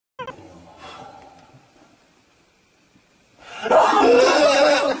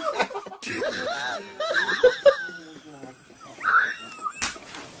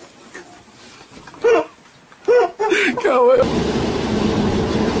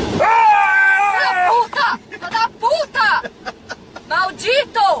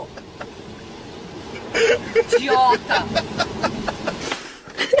idiota!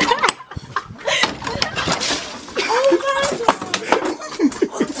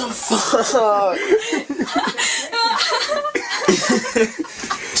 What the fuck?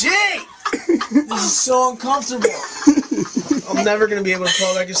 Jake! This is so uncomfortable. I'm never gonna be able to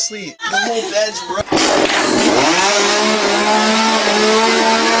fall back to sleep. The whole bed's broken.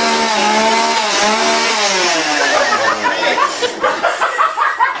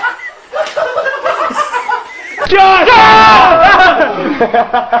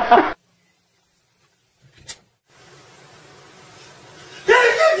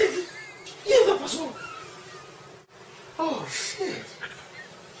 Oh shit.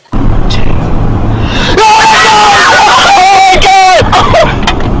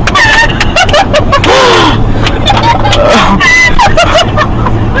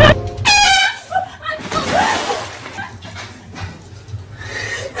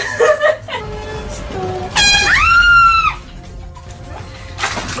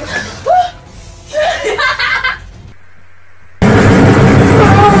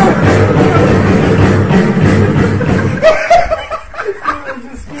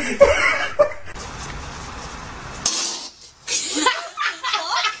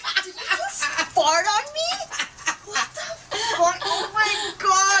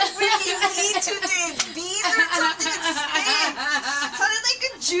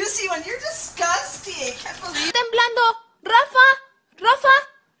 Juicy one, you're disgusting. Can't believe. Temblando, Rafa, Rafa,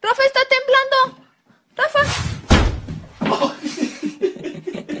 Rafa está temblando, Rafa.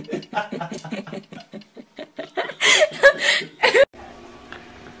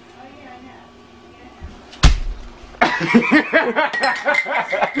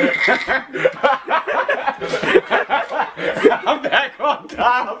 I'm back on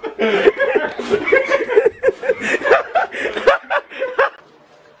top.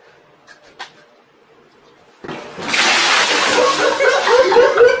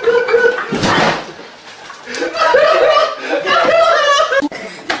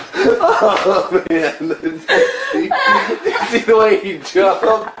 Oh man, see the way he jumped.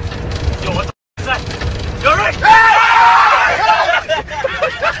 Yo, what the is that? You're right!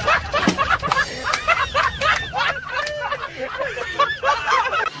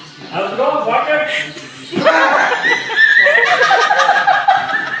 How's it going, Parker?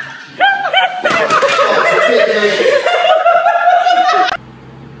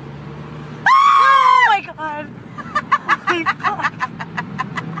 Oh my god! Holy fuck!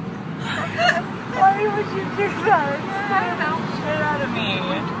 Why would you do that? It scared the shit out of me.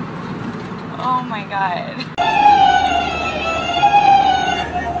 Oh my god.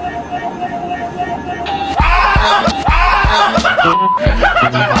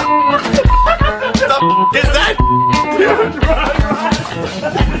 What the is that? Dude,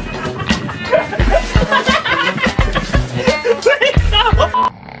 run.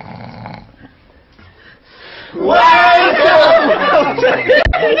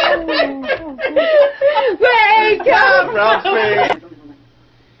 Wake up, Ralphie.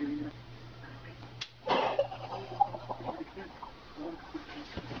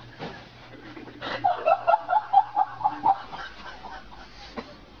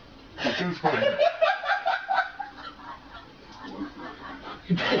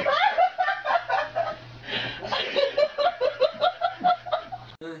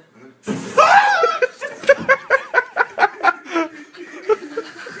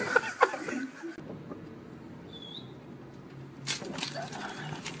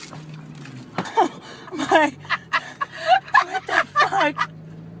 What the fuck?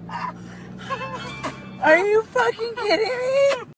 Are you fucking kidding me?